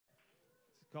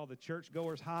called the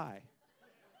churchgoer's high.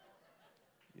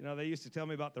 You know, they used to tell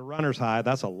me about the runner's high.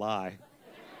 That's a lie.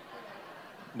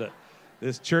 But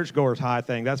this churchgoer's high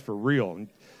thing, that's for real.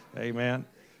 Amen.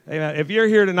 Amen. If you're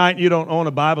here tonight and you don't own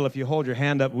a Bible, if you hold your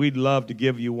hand up, we'd love to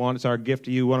give you one. It's our gift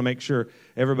to you. We want to make sure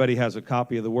everybody has a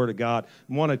copy of the Word of God.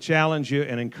 We want to challenge you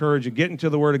and encourage you. Get into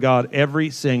the Word of God every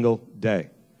single day.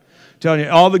 I'm telling you,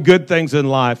 all the good things in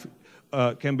life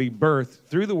can be birthed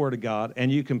through the Word of God,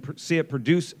 and you can see it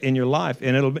produce in your life,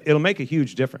 and it'll make a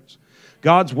huge difference.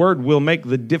 God's Word will make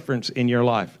the difference in your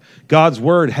life. God's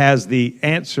Word has the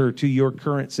answer to your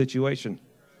current situation.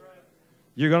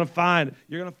 You're going to find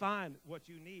what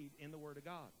you need in the Word of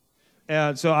God.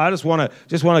 And so I just want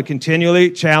to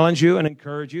continually challenge you and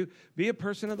encourage you. Be a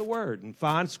person of the Word and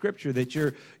find Scripture that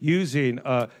you're using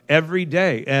every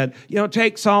day. And, you know,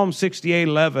 take Psalm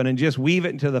 68:11 and just weave it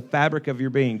into the fabric of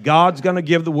your being. God's going to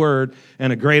give the Word,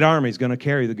 and a great army is going to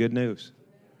carry the good news.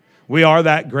 We are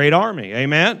that great army.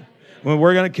 Amen? Well,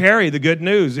 we're going to carry the good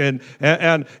news. And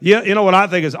you know what I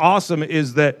think is awesome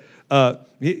is that,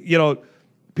 you know,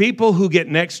 people who get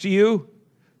next to you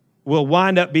will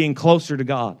wind up being closer to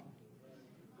God.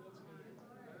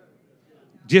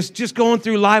 Just going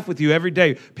through life with you every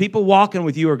day. People walking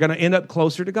with you are going to end up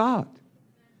closer to God.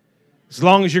 As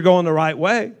long as you're going the right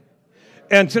way.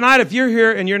 And tonight, if you're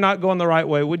here and you're not going the right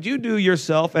way, would you do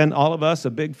yourself and all of us a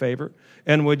big favor?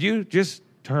 And would you just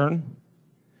turn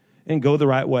and go the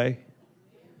right way?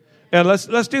 And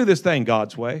let's do this thing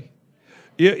God's way.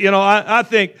 You know, I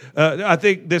think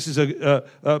this is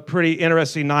a pretty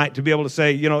interesting night to be able to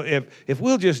say, you know, if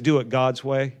we'll just do it God's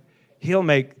way, He'll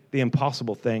make the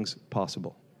impossible things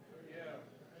possible.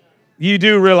 You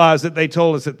do realize that they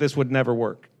told us that this would never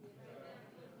work.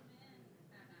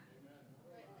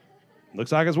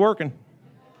 Looks like it's working.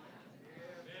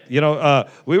 You know,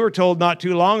 we were told not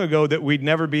too long ago that we'd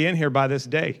never be in here by this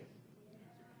day.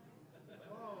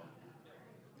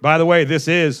 By the way, this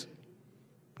is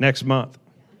next month.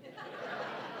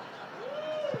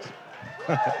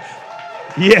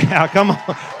 Yeah, come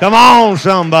on,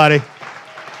 somebody.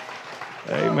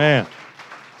 Amen.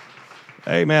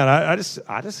 Amen.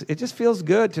 It just feels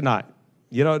good tonight.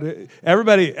 You know,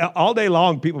 everybody, all day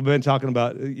long, people have been talking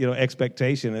about, you know,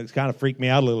 expectation. It's kind of freaked me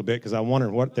out a little bit because I'm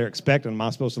wondering what they're expecting. Am I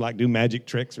supposed to, like, do magic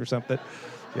tricks or something?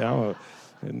 You know,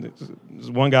 and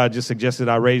one guy just suggested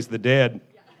I raise the dead.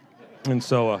 And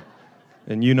so,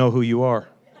 and you know who you are.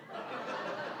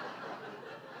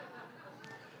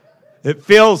 It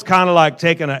feels kind of like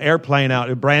taking an airplane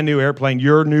out, a brand new airplane,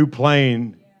 your new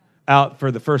plane out for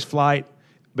the first flight,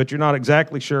 but you're not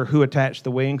exactly sure who attached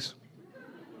the wings.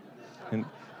 And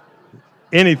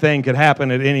anything could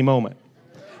happen at any moment.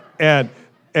 And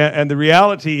the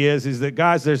reality is that,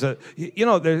 guys, there's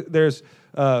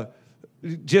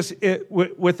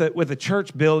with a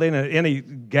church building, any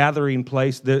gathering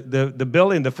place, the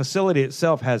building, the facility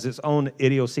itself has its own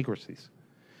idiosyncrasies,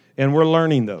 and we're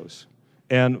learning those.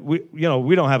 And we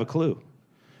don't have a clue.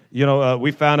 You know,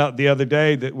 we found out the other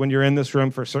day that when you're in this room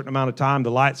for a certain amount of time,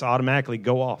 the lights automatically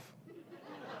go off.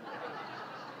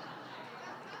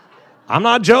 I'm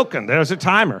not joking. There's a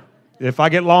timer. If I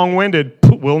get long-winded,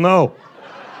 we'll know.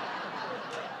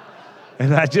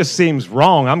 And that just seems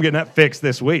wrong. I'm getting that fixed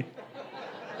this week.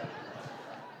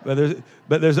 But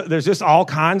there's just all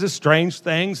kinds of strange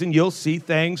things, and you'll see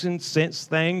things and sense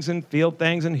things and feel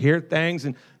things and hear things,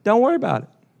 and don't worry about it.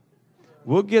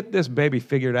 We'll get this baby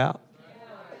figured out.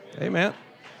 Amen.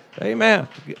 Amen.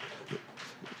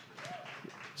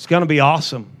 It's going to be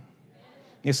awesome.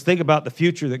 Just think about the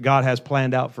future that God has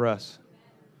planned out for us.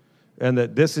 And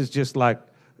that this is just like,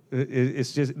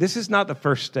 this is not the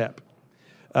first step.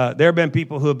 There have been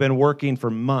people who have been working for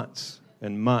months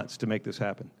and months to make this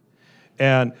happen.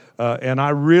 And I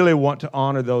really want to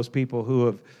honor those people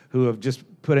who have just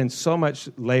put in so much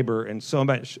labor and so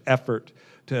much effort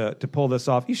to pull this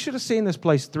off. You should have seen this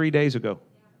place 3 days ago.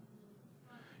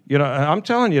 You know, I'm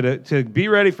telling you to be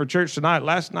ready for church tonight.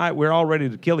 Last night, we were all ready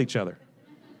to kill each other.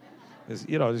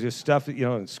 You know, there's just stuff, you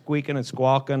know, and squeaking and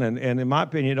squawking. And in my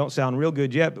opinion, it don't sound real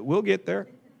good yet, but we'll get there.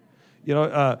 You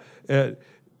know, the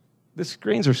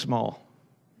screens are small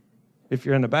if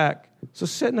you're in the back. So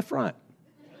sit in the front.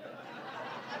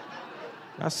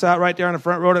 I sat right there on the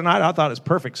front row tonight. I thought it was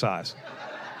perfect size.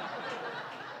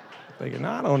 Thinking,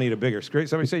 no, I don't need a bigger screen.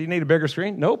 Somebody said, you need a bigger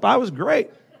screen? Nope, I was great.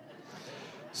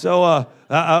 So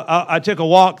I took a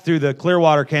walk through the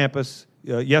Clearwater campus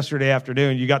yesterday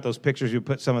afternoon. You got those pictures. You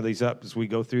put some of these up as we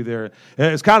go through there.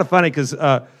 And it's kind of funny because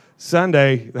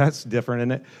Sunday, that's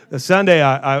different, isn't it? Sunday,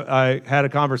 I had a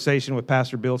conversation with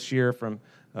Pastor Bill Shear from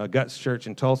Guts Church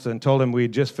in Tulsa and told him we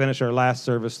had just finished our last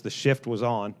service. The shift was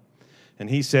on. And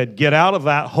he said, get out of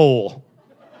that hole.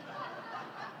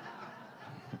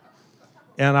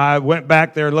 And I went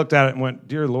back there and looked at it and went,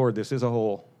 dear Lord, this is a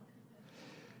hole.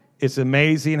 It's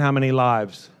amazing how many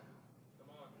lives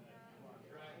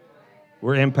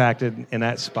were impacted in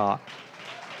that spot.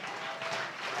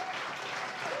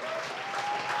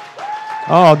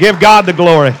 Oh, give God the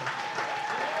glory.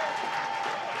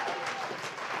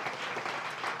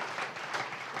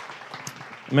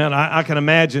 Man, I can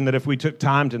imagine that if we took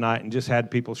time tonight and just had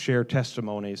people share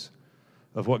testimonies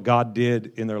of what God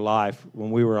did in their life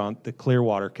when we were on the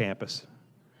Clearwater campus.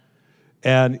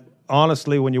 And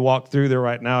honestly, when you walk through there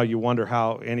right now, you wonder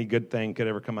how any good thing could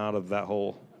ever come out of that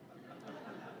hole.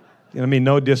 You know what I mean?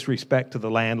 No disrespect to the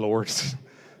landlords.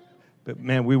 But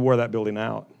man, we wore that building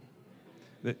out.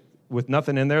 With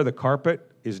nothing in there, the carpet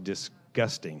is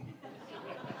disgusting.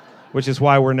 Which is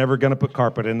why we're never going to put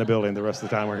carpet in the building the rest of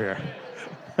the time we're here.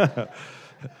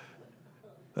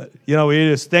 You know, we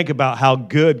just think about how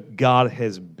good God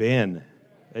has been.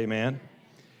 Amen.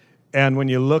 And when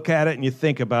you look at it and you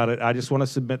think about it, I just want to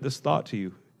submit this thought to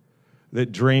you,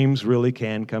 that dreams really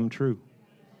can come true.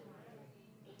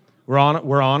 We're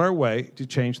on our way to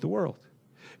change the world.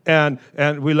 And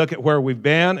we look at where we've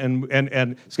been,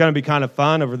 and it's going to be kind of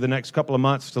fun over the next couple of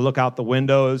months to look out the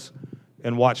windows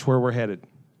and watch where we're headed.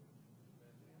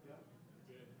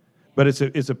 But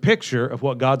it's a picture of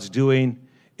what God's doing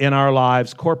in our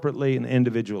lives corporately and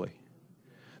individually.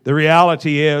 The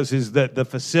reality is that the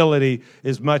facility,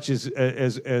 as much as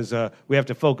we have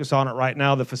to focus on it right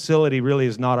now, the facility really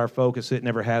is not our focus. It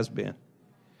never has been.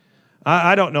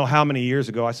 I don't know how many years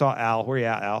ago, I saw Al. Where you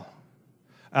at, Al?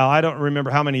 Al, I don't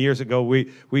remember how many years ago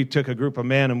we took a group of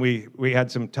men and we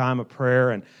had some time of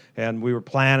prayer and we were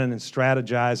planning and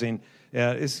strategizing.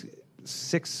 It's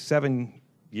 6-7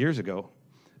 years ago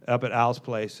up at Al's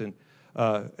place, and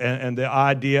the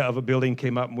idea of a building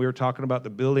came up, and we were talking about the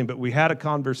building, but we had a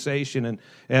conversation,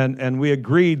 and we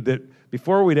agreed that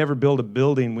before we'd ever build a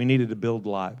building, we needed to build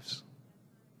lives.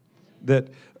 That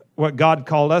what God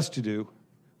called us to do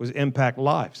was impact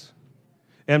lives.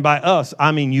 And by us,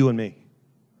 I mean you and me.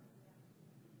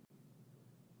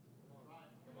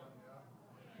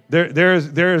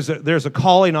 There's a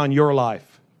calling on your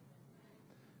life.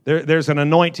 There's an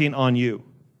anointing on you.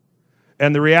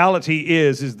 And the reality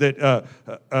is that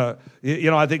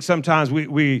I think sometimes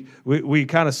we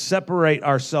kind of separate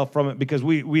ourselves from it because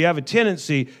we have a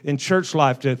tendency in church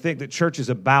life to think that church is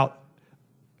about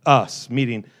us,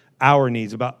 meeting our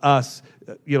needs, about us.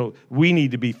 We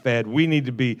need to be fed, we need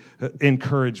to be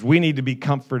encouraged, we need to be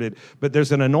comforted. But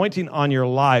there's an anointing on your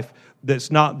life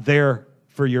that's not there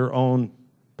for your own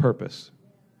purpose,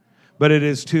 but it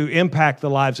is to impact the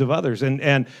lives of others.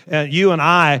 And you and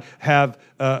I have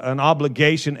an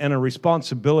obligation and a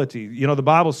responsibility. You know, the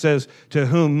Bible says, to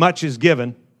whom much is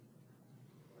given,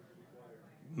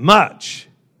 much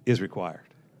is required.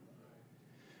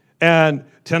 And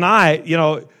tonight,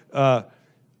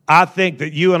 I think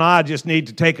that you and I just need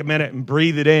to take a minute and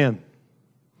breathe it in.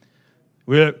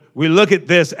 We look at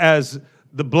this as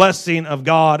the blessing of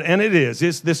God, and it is.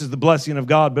 This is the blessing of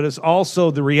God, but it's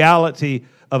also the reality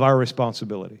of our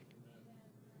responsibility.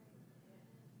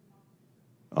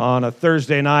 On a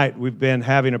Thursday night, we've been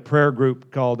having a prayer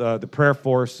group called the Prayer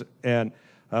Force, and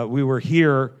we were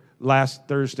here last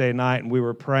Thursday night, and we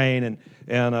were praying,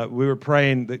 and we were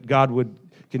praying that God would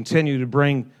continue to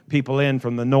bring people in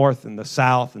from the north and the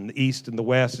south and the east and the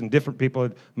west, and different people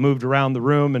had moved around the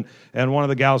room, and one of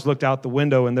the gals looked out the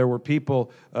window, and there were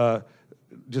people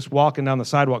just walking down the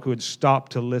sidewalk who had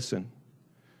stopped to listen.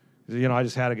 I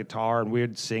just had a guitar, and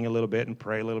we'd sing a little bit and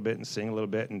pray a little bit and sing a little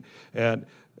bit. And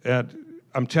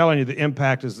I'm telling you, the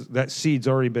impact is that seed's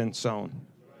already been sown.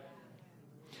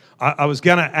 I was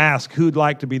going to ask who'd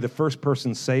like to be the first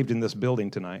person saved in this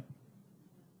building tonight.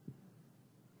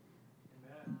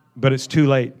 But it's too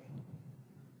late.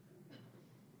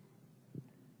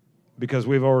 Because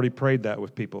we've already prayed that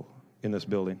with people in this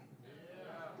building.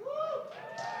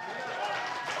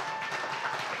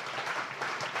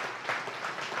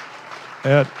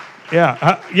 You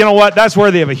know what? That's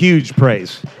worthy of a huge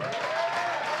praise.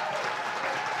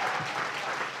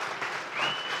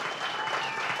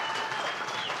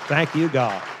 Thank you,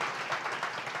 God.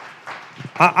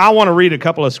 I want to read a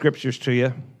couple of scriptures to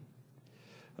you.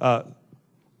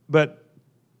 But,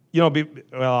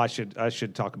 I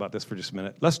should talk about this for just a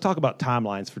minute. Let's talk about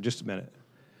timelines for just a minute.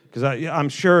 Because I'm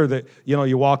sure that,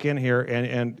 you walk in here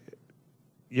and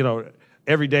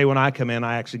every day when I come in,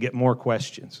 I actually get more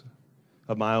questions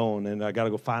of my own, and I got to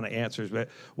go find the answers. But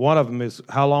one of them is,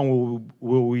 how long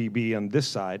will we be on this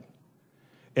side?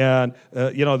 And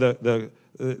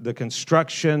the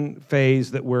construction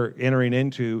phase that we're entering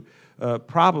into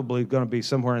probably going to be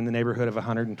somewhere in the neighborhood of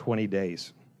 120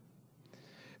 days.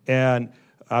 And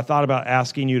I thought about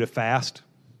asking you to fast.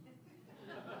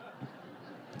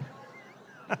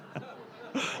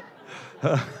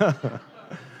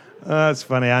 That's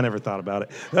funny. I never thought about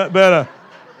it. But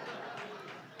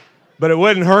it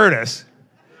wouldn't hurt us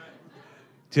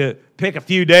to pick a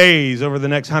few days over the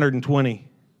next 120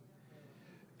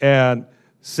 and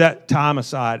set time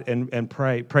aside and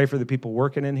pray. Pray for the people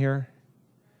working in here.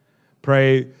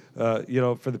 Pray,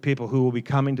 for the people who will be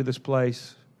coming to this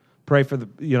place. Pray for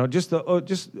just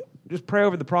pray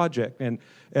over the project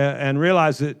and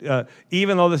realize that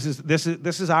even though this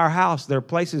is our house, there are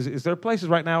places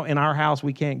right now in our house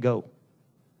we can't go.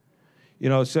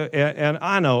 So and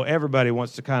I know everybody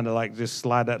wants to kind of like just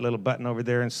slide that little button over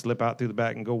there and slip out through the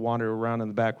back and go wander around in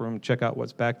the back room and check out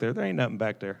what's back there. There ain't nothing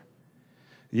back there.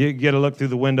 You get to look through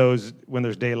the windows when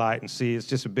there's daylight and see it's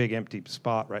just a big empty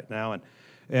spot right now.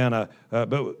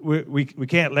 But we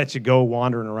can't let you go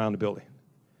wandering around the building.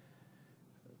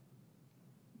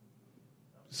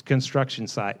 It's a construction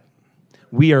site.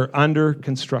 We are under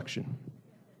construction.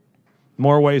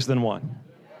 More ways than one.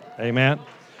 Amen.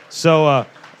 So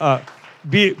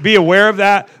be aware of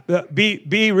that.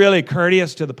 Be really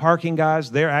courteous to the parking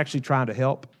guys. They're actually trying to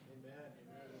help.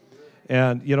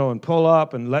 And and pull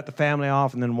up and let the family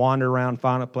off, and then wander around,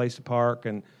 find a place to park,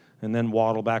 and then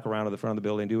waddle back around to the front of the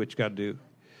building and do what you got to do.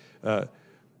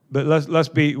 But let's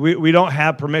be. We don't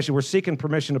have permission. We're seeking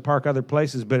permission to park other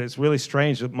places, but it's really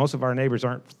strange that most of our neighbors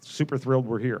aren't super thrilled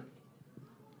we're here.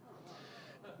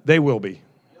 They will be.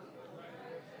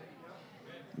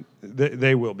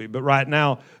 They will be. But right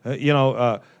now,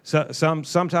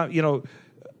 sometimes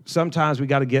we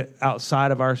got to get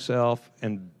outside of ourselves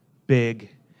and big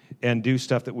and do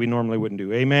stuff that we normally wouldn't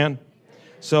do. Amen.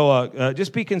 So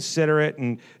just be considerate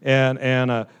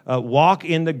and walk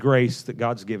in the grace that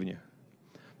God's given you.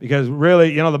 Because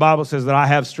really, the Bible says that I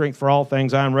have strength for all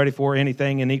things. I am ready for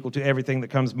anything and equal to everything that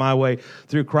comes my way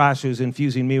through Christ who's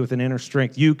infusing me with an inner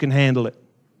strength. You can handle it.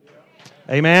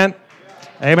 Amen?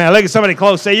 Amen. Look at somebody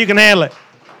close. Say, you can handle it.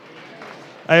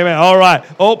 Amen. All right.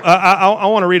 I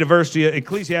want to read a verse to you.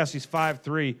 Ecclesiastes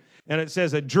 5:3. And it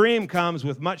says, a dream comes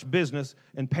with much business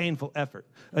and painful effort.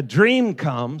 A dream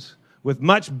comes with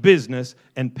much business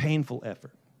and painful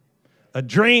effort. A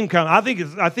dream comes.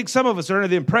 I think some of us are under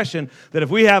the impression that if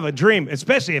we have a dream,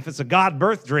 especially if it's a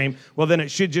God-birthed dream, well, then it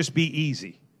should just be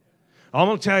easy. I'm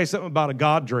going to tell you something about a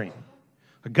God dream.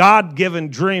 A God-given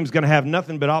dream is going to have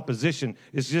nothing but opposition.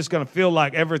 It's just going to feel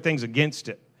like everything's against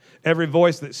it. Every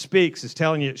voice that speaks is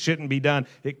telling you it shouldn't be done.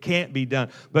 It can't be done.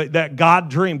 But that God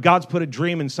dream, God's put a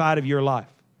dream inside of your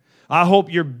life. I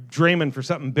hope you're dreaming for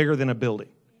something bigger than a building.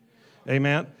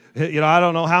 Amen. I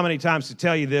don't know how many times to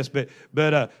tell you this, but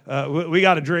we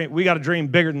got a dream. We got a dream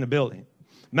bigger than the building.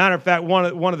 Matter of fact, one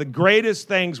of the greatest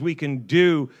things we can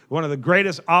do, one of the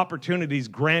greatest opportunities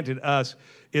granted us,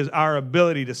 is our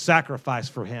ability to sacrifice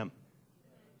for Him.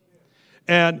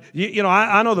 And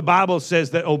I know the Bible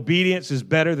says that obedience is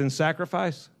better than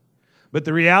sacrifice, but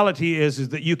the reality is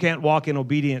that you can't walk in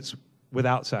obedience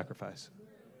without sacrifice.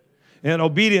 And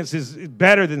obedience is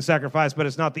better than sacrifice, but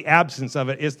it's not the absence of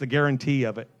it; it's the guarantee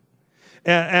of it.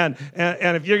 And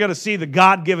if you're going to see the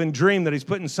God-given dream that He's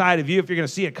put inside of you, if you're going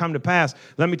to see it come to pass,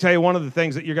 let me tell you one of the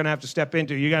things that you're going to have to step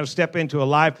into. You're going to step into a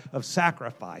life of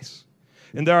sacrifice.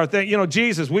 And there are things,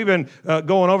 Jesus, we've been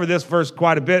going over this verse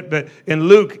quite a bit, but in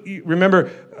Luke, remember,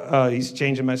 he's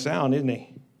changing my sound, isn't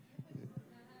he?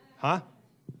 Huh?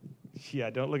 Yeah,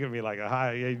 don't look at me like, hi,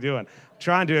 how you doing? I'm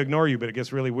trying to ignore you, but it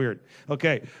gets really weird.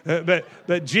 Okay, but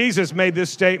Jesus made this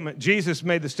statement. Jesus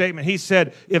made the statement. He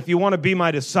said, if you want to be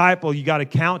my disciple, you got to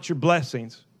count your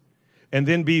blessings and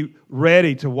then be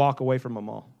ready to walk away from them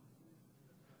all.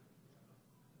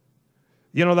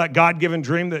 You know that God-given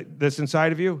dream that's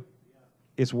inside of you?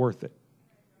 It's worth it.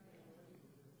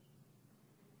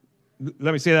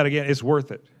 Let me say that again. It's worth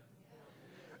it.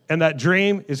 And that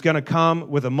dream is going to come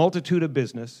with a multitude of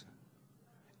business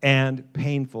and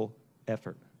painful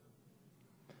effort.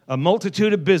 A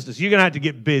multitude of business. You're going to have to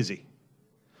get busy.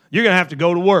 You're going to have to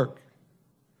go to work.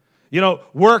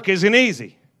 Work isn't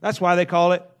easy. That's why they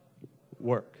call it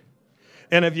work.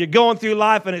 And if you're going through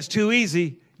life and it's too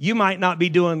easy, you might not be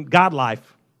doing God life.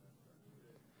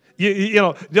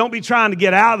 Don't be trying to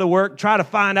get out of the work. Try to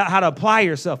find out how to apply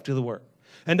yourself to the work.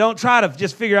 And don't try to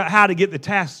just figure out how to get the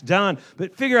tasks done,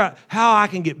 but figure out how I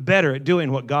can get better at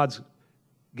doing what God's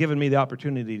given me the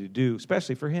opportunity to do,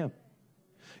 especially for Him.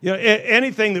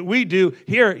 Anything that we do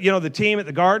here, the team at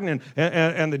the garden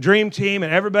and the dream team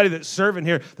and everybody that's serving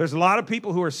here, there's a lot of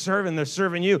people who are serving, they're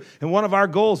serving you. And one of our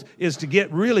goals is to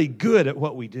get really good at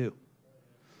what we do.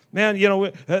 Man,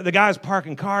 the guys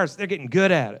parking cars, they're getting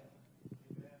good at it.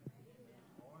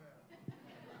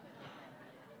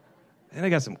 And they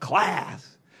got some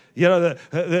class. You know,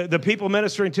 the people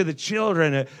ministering to the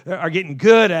children are getting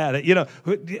good at it. You know,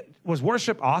 was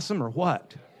worship awesome or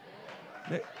what?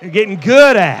 They're getting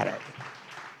good at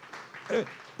it.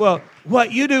 Well,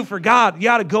 what you do for God, you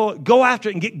got to go after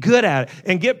it and get good at it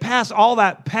and get past all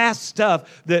that past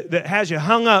stuff that has you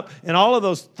hung up and all of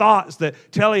those thoughts that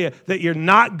tell you that you're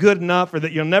not good enough or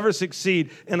that you'll never succeed,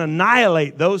 and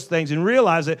annihilate those things and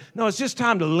realize that, no, it's just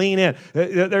time to lean in.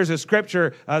 There's a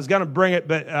scripture, I was going to bring it,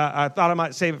 but I thought I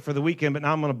might save it for the weekend, but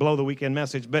now I'm going to blow the weekend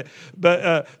message. But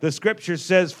the scripture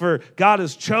says, for God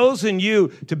has chosen you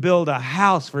to build a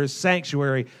house for his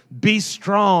sanctuary. Be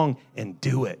strong and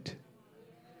do it.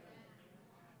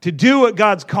 To do what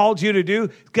God's called you to do,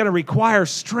 it's going to require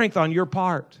strength on your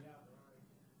part.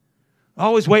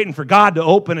 Always waiting for God to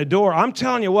open a door. I'm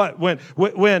telling you what,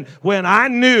 when I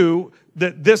knew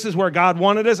that this is where God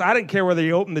wanted us, I didn't care whether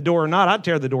He opened the door or not. I'd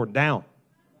tear the door down.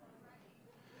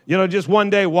 You know, just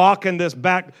one day walking this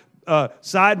back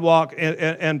sidewalk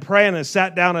and praying, and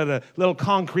sat down at a little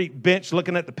concrete bench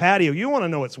looking at the patio. You want to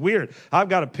know what's weird? I've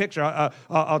got a picture.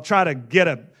 I'll try to get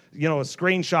a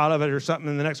screenshot of it or something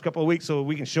in the next couple of weeks so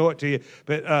we can show it to you.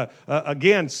 But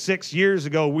again, 6 years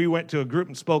ago, we went to a group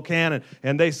in Spokane,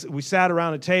 and we sat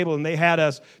around a table, and they had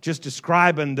us just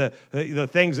describing the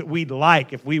things that we'd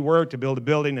like if we were to build a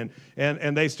building.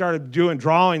 And they started doing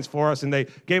drawings for us, and they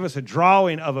gave us a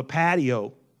drawing of a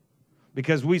patio,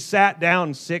 because we sat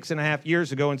down 6.5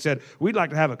 years ago and said, we'd like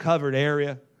to have a covered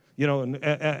area, you know,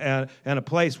 and a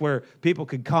place where people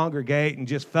could congregate and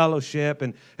just fellowship.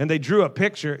 And they drew a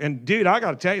picture. And, dude, I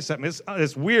got to tell you something.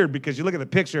 It's weird, because you look at the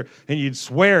picture and you'd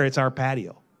swear it's our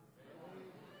patio.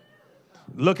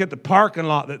 Look at the parking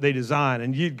lot that they designed,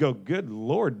 and you'd go, good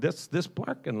Lord, this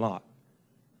parking lot.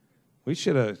 We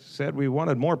should have said we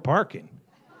wanted more parking.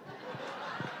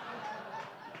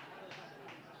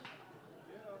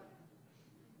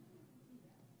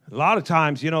 A lot of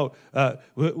times, you know,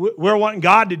 we're wanting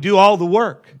God to do all the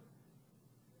work.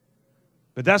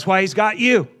 But that's why He's got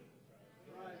you.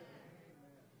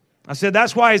 I said,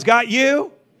 that's why He's got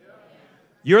you.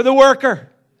 You're the worker.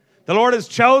 The Lord has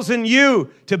chosen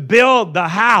you to build the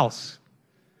house.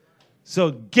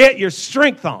 So get your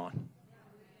strength on.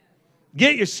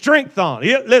 Get your strength on.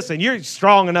 Listen, you're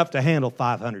strong enough to handle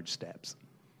 500 steps.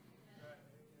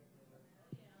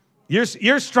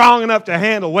 You're strong enough to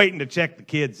handle waiting to check the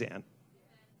kids in.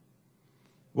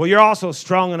 Well, you're also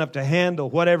strong enough to handle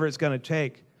whatever it's going to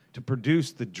take to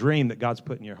produce the dream that God's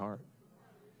put in your heart.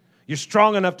 You're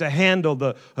strong enough to handle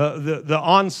the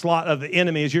onslaught of the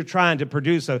enemy as you're trying to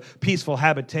produce a peaceful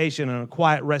habitation and a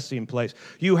quiet resting place.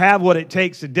 You have what it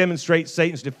takes to demonstrate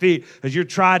Satan's defeat as you're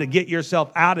trying to get yourself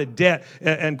out of debt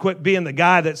and quit being the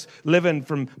guy that's living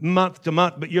from month to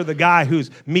month, but you're the guy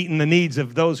who's meeting the needs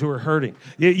of those who are hurting.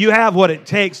 You have what it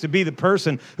takes to be the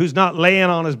person who's not laying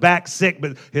on his back sick,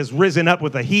 but has risen up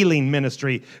with a healing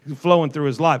ministry flowing through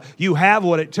his life. You have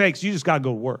what it takes. You just got to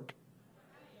go to work.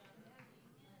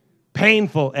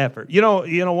 Painful effort. You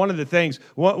know, one of the things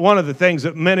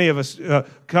that many of us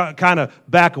kind of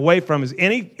back away from is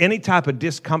any type of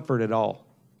discomfort at all.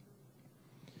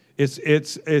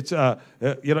 It's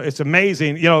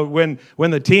amazing. You know, when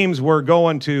the teams were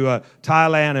going to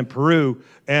Thailand and Peru,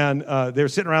 and they were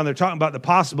sitting around there talking about the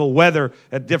possible weather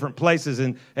at different places,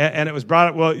 and it was brought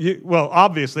up. Well,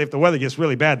 obviously, if the weather gets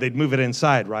really bad, they'd move it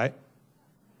inside, right?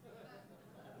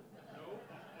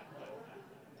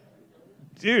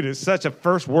 Dude, it's such a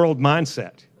first world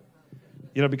mindset,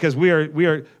 you know, because we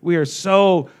are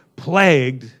so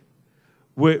plagued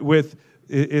with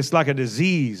it's like a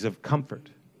disease of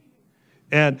comfort.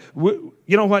 And you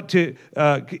know what?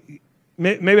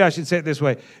 Maybe I should say it this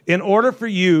way: in order for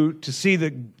you to see the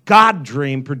God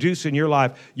dream produce in your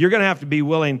life, you're going to have to be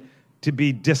willing to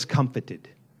be discomfited,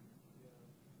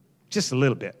 just a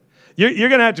little bit. You're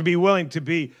going to have to be willing to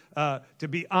be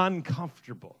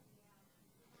uncomfortable.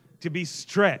 To be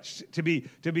stretched, to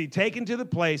be taken to the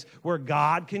place where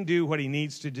God can do what He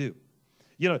needs to do.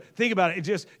 You know, think about it.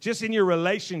 Just in your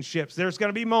relationships, there's going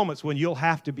to be moments when you'll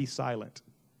have to be silent.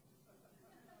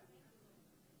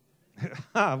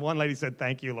 One lady said,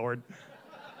 "Thank you, Lord."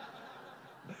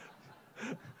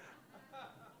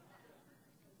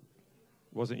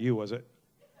 Wasn't you, was it?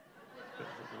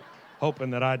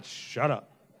 Hoping that I'd shut up.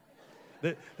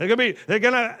 There are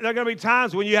gonna be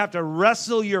times when you have to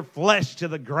wrestle your flesh to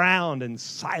the ground and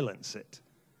silence it.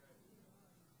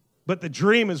 But the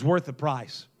dream is worth the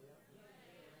price.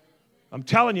 I'm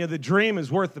telling you, the dream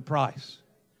is worth the price.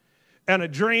 And a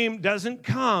dream doesn't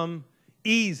come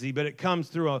easy, but it comes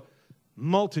through a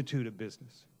multitude of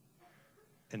business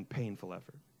and painful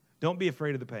effort. Don't be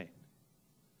afraid of the pain,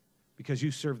 because you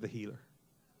serve the healer.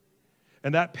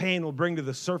 And that pain will bring to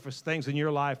the surface things in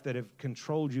your life that have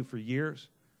controlled you for years.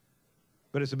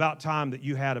 But it's about time that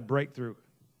you had a breakthrough.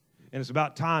 And it's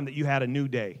about time that you had a new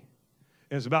day.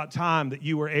 And it's about time that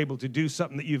you were able to do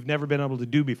something that you've never been able to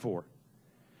do before.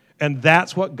 And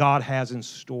that's what God has in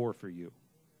store for you.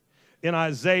 In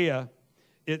Isaiah,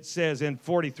 it says in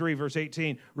 43, verse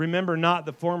 18, remember not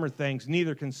the former things,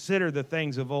 neither consider the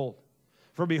things of old.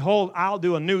 For behold, I'll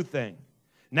do a new thing.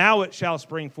 Now it shall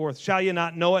spring forth. Shall you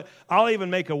not know it? I'll even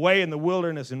make a way in the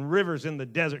wilderness and rivers in the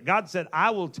desert. God said,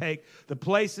 I will take the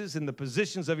places and the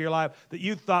positions of your life that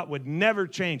you thought would never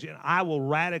change, and I will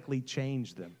radically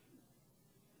change them.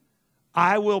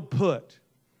 I will put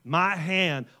my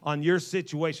hand on your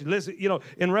situation. Listen,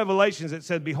 in Revelations it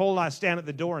said, behold, I stand at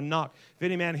the door and knock. If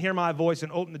any man hear my voice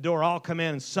and open the door, I'll come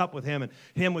in and sup with him and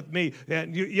him with me.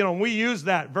 And we use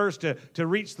that verse to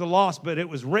reach the lost, but it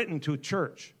was written to a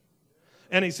church.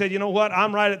 And he said, you know what?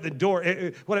 I'm right at the door.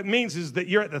 What it means is that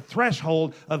you're at the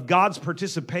threshold of God's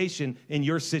participation in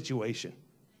your situation.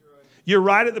 You're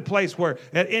right at the place where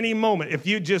at any moment, if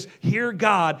you just hear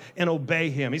God and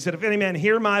obey him. He said, if any man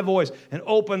hear my voice and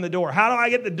open the door. How do I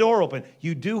get the door open?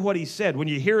 You do what he said. When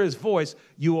you hear his voice,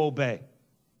 you obey.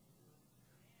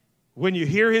 When you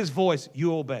hear his voice,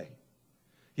 you obey.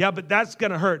 Yeah, but that's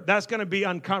going to hurt. That's going to be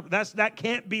uncomfortable. That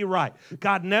can't be right.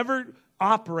 God never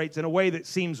operates in a way that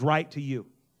seems right to you.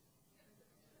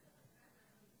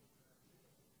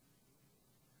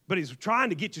 But he's trying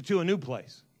to get you to a new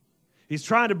place. He's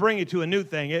trying to bring you to a new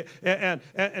thing.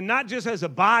 And not just as a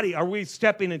body are we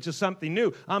stepping into something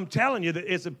new. I'm telling you that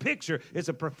it's a picture, it's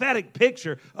a prophetic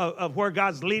picture of where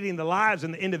God's leading the lives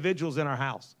and the individuals in our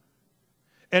house.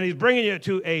 And he's bringing you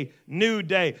to a new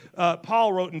day.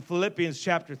 Paul wrote in Philippians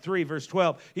chapter 3, verse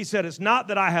 12, he said, it's not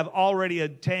that I have already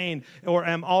attained or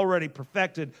am already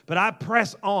perfected, but I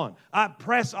press on. I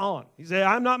press on. He said,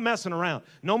 I'm not messing around.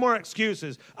 No more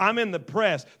excuses. I'm in the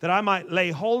press that I might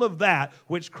lay hold of that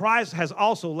which Christ has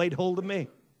also laid hold of me.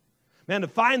 Man, to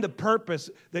find the purpose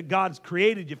that God's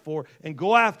created you for and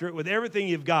go after it with everything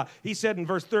you've got. He said in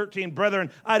verse 13,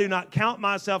 brethren, I do not count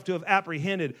myself to have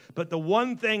apprehended, but the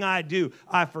one thing I do,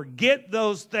 I forget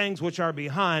those things which are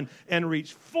behind and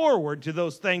reach forward to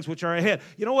those things which are ahead.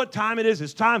 You know what time it is?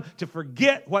 It's time to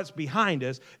forget what's behind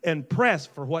us and press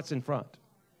for what's in front.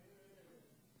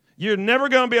 You're never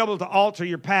going to be able to alter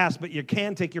your past, but you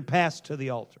can take your past to the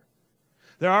altar.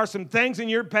 There are some things in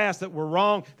your past that were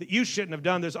wrong that you shouldn't have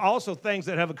done. There's also things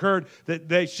that have occurred that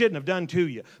they shouldn't have done to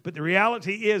you. But the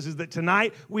reality is that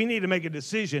tonight we need to make a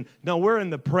decision. No, we're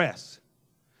in the press.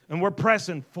 And we're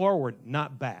pressing forward,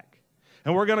 not back.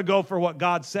 And we're going to go for what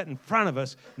God set in front of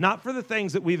us, not for the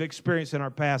things that we've experienced in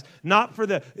our past, not for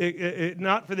the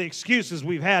excuses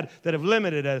we've had that have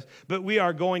limited us, but we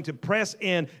are going to press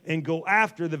in and go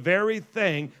after the very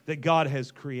thing that God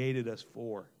has created us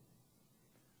for.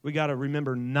 We got to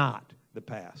remember not the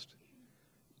past.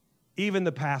 Even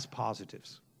the past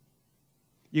positives.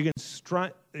 You can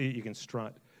stunt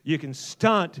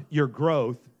your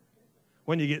growth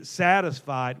when you get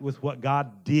satisfied with what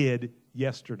God did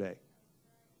yesterday.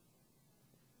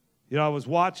 I was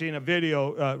watching a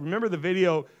video. Remember the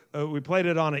video? We played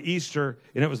it on Easter,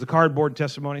 and it was the cardboard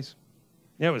testimonies.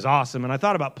 It was awesome, and I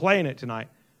thought about playing it tonight.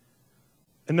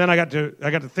 And then I got to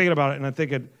thinking about it, and I'm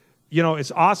thinking,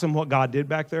 it's awesome what God did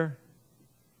back there,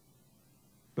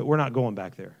 but we're not going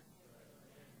back there.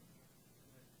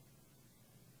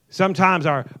 Sometimes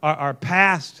our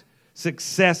past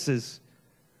successes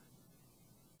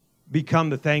become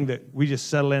the thing that we just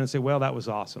settle in and say, well, that was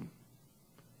awesome.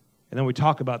 And then we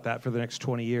talk about that for the next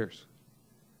 20 years.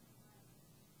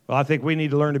 Well, I think we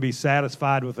need to learn to be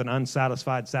satisfied with an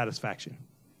unsatisfied satisfaction.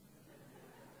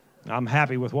 I'm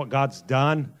happy with what God's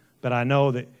done, but I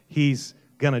know that He's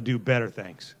going to do better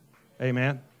things.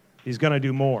 Amen? He's going to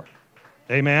do more.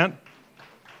 Amen?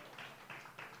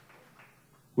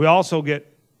 We also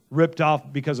get ripped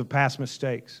off because of past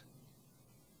mistakes.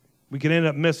 We can end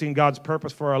up missing God's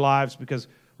purpose for our lives because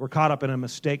we're caught up in a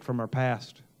mistake from our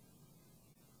past.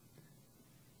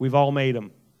 We've all made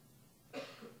them.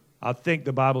 I think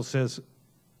the Bible says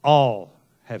all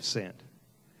have sinned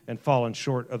and fallen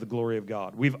short of the glory of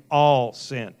God. We've all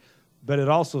sinned. But it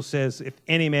also says, if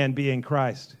any man be in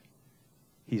Christ,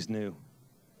 he's new.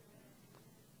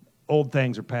 Old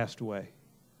things are passed away.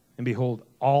 And behold,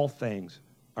 all things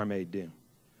are made new.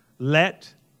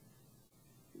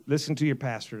 Listen to your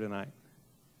pastor tonight.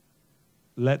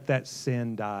 Let that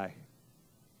sin die.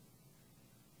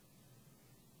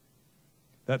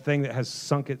 That thing that has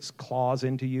sunk its claws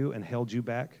into you and held you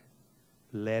back,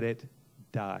 let it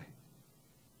die.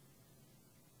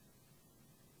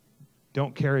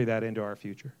 Don't carry that into our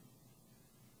future.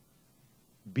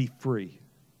 be free.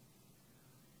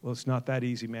 Well, it's not that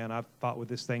easy, man. I've fought with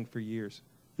this thing for years.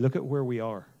 Look at where we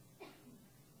are.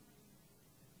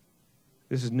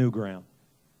 This is new ground.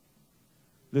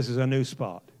 This is a new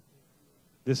spot.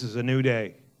 This is a new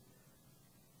day.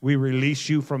 We release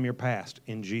you from your past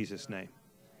in Jesus' name.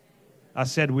 I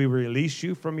said we release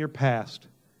you from your past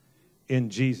in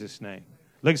Jesus' name.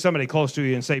 Look at somebody close to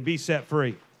you and say, be set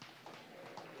free.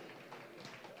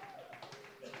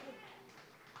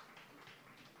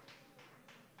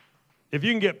 If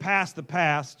you can get past the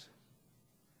past,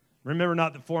 remember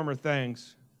not the former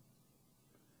things,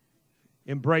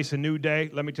 embrace a new day,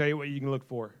 let me tell you what you can look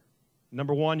for.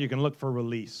 Number one, you can look for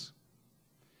release.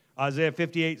 Isaiah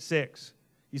 58:6,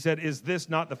 he said, is this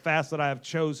not the fast that I have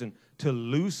chosen, to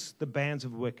loose the bands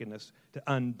of wickedness, to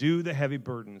undo the heavy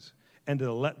burdens, and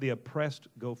to let the oppressed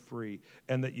go free,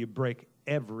 and that you break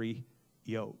every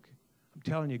yoke. I'm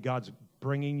telling you, God's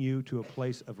bringing you to a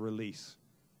place of release.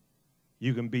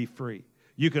 You can be free.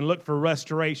 You can look for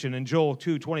restoration. In Joel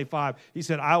 2:25, he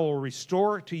said, I will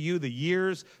restore to you the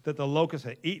years that the locust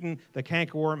had eaten, the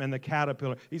cankerworm and the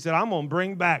caterpillar. He said, I'm going to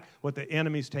bring back what the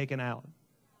enemy's taken out.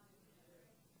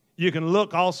 You can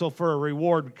look also for a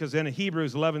reward, because in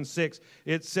Hebrews 11:6,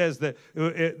 it says that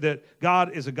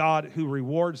God is a God who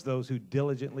rewards those who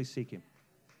diligently seek him.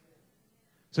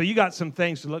 So you got some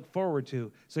things to look forward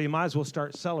to, so you might as well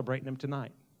start celebrating them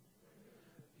tonight.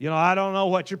 You know, I don't know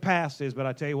what your past is, but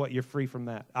I tell you what, you're free from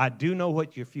that. I do know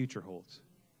what your future holds.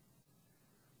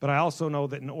 But I also know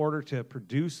that in order to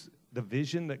produce the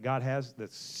vision that God has, the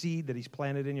seed that he's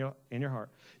planted in your heart,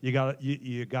 you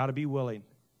got to be willing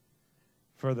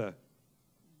for the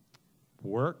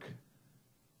work,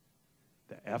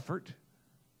 the effort.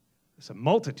 It's a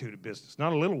multitude of business,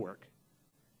 not a little work.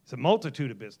 It's a multitude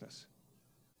of business.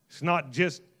 It's not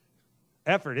just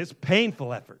effort, it's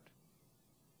painful effort.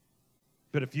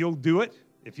 But if you'll do it,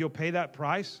 if you'll pay that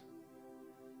price,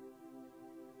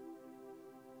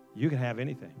 you can have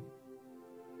anything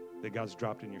that God's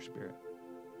dropped in your spirit.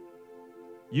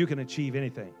 You can achieve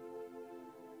anything.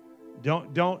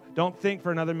 Don't think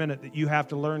for another minute that you have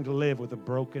to learn to live with a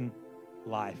broken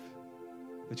life,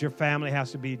 that your family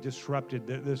has to be disrupted,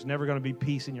 that there's never going to be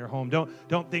peace in your home.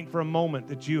 Don't think for a moment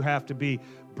that you have to be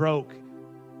broke,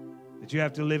 that you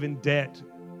have to live in debt.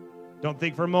 Don't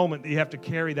think for a moment that you have to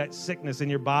carry that sickness in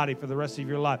your body for the rest of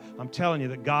your life. I'm telling you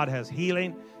that God has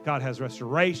healing, God has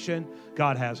restoration,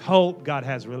 God has hope, God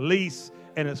has release,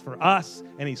 and it's for us,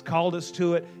 and he's called us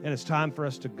to it, and it's time for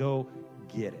us to go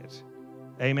get it.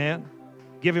 Amen?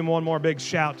 Give him one more big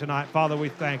shout tonight. Father, we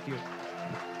thank you.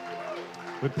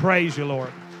 We praise you,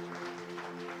 Lord.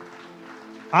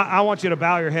 I want you to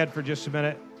bow your head for just a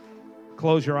minute.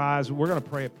 Close your eyes. We're going to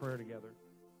pray a prayer together.